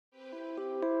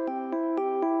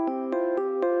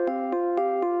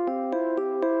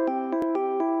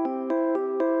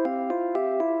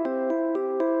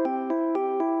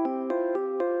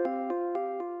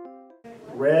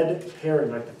red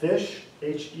herring, like the fish,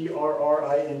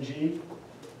 H-E-R-R-I-N-G.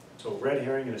 So red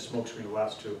herring and a smokescreen, the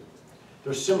last two.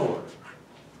 They're similar,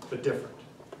 but different.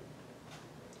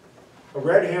 A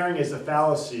red herring is a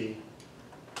fallacy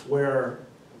where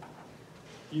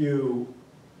you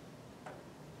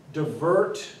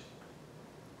divert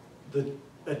the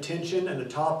attention and the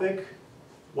topic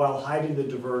while hiding the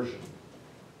diversion.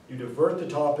 You divert the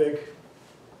topic,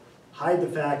 hide the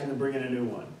fact, and then bring in a new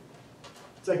one.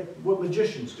 It's like what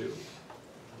magicians do.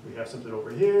 We have something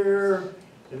over here,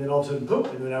 and then all of a sudden, poof,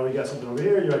 and then now we got something over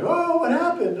here, and you're like, oh, what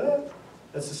happened?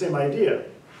 That's the same idea,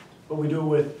 but we do it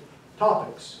with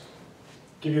topics.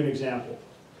 Give you an example.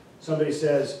 Somebody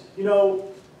says, you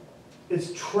know,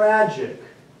 it's tragic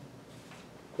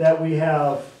that we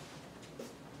have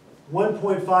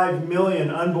 1.5 million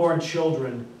unborn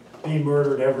children being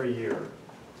murdered every year.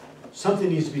 Something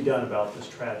needs to be done about this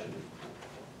tragedy.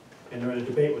 And they're in a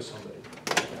debate with somebody.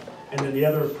 And then the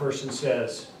other person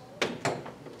says,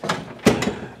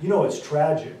 you know, it's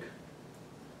tragic.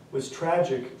 What's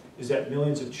tragic is that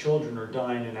millions of children are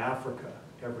dying in Africa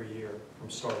every year from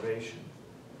starvation.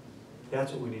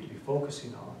 That's what we need to be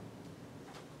focusing on,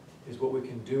 is what we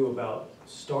can do about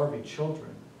starving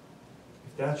children.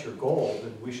 If that's your goal,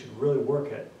 then we should really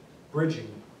work at bridging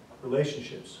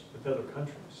relationships with other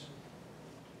countries.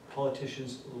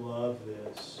 Politicians love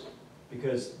this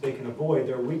because they can avoid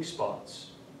their weak spots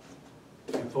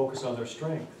and focus on their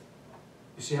strength.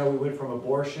 You see how we went from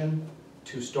abortion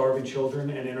to starving children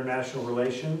and international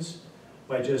relations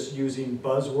by just using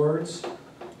buzzwords,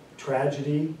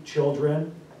 tragedy,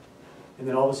 children, and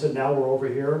then all of a sudden now we're over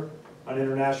here on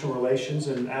international relations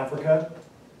in Africa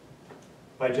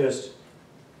by just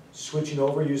switching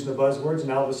over, using the buzzwords, and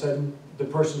now all of a sudden the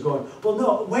person's going, well,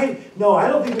 no, wait, no, I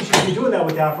don't think we should be doing that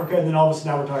with Africa, and then all of a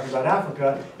sudden now we're talking about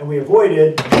Africa, and we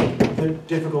avoided the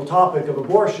difficult topic of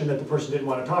abortion that the person didn't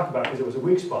want to talk about because it was a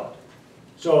weak spot.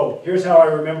 So here's how I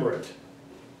remember it.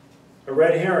 A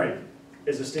red herring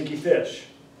is a stinky fish.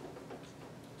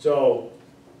 So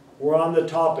we're on the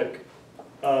topic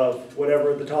of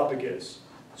whatever the topic is.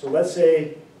 So let's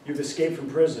say you've escaped from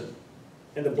prison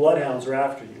and the bloodhounds are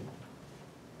after you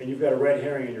and you've got a red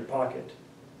herring in your pocket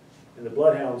and the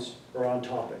bloodhounds are on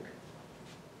topic.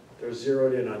 They're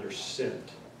zeroed in on your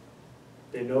scent.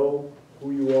 They know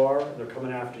who you are and they're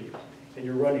coming after you and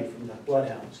you're running from the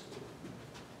bloodhounds.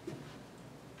 And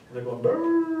they're going,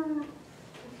 brrr,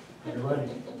 and you're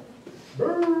running,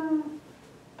 brrr.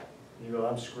 And you go,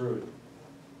 I'm screwed.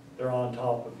 They're on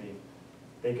top of me.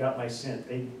 They got my scent.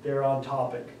 They're on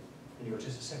topic. And you go,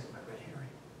 just a second, my red herring.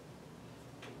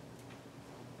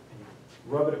 And you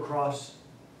rub it across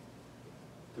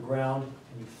the ground,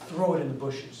 and you throw it in the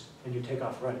bushes, and you take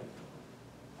off running.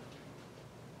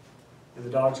 And the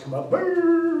dogs come up,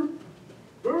 brrr,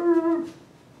 brrr, and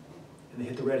they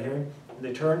hit the red herring, and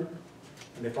they turn,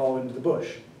 and they follow into the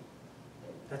bush.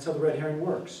 That's how the red herring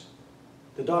works.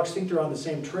 The dogs think they're on the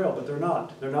same trail, but they're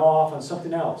not. They're now off on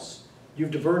something else.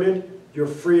 You've diverted, you're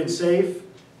free and safe,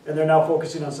 and they're now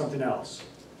focusing on something else.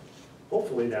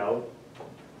 Hopefully now,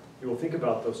 you will think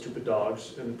about those stupid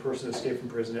dogs and the person that escaped from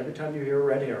prison every time you hear a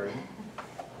red herring,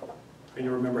 and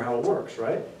you remember how it works,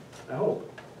 right? I hope.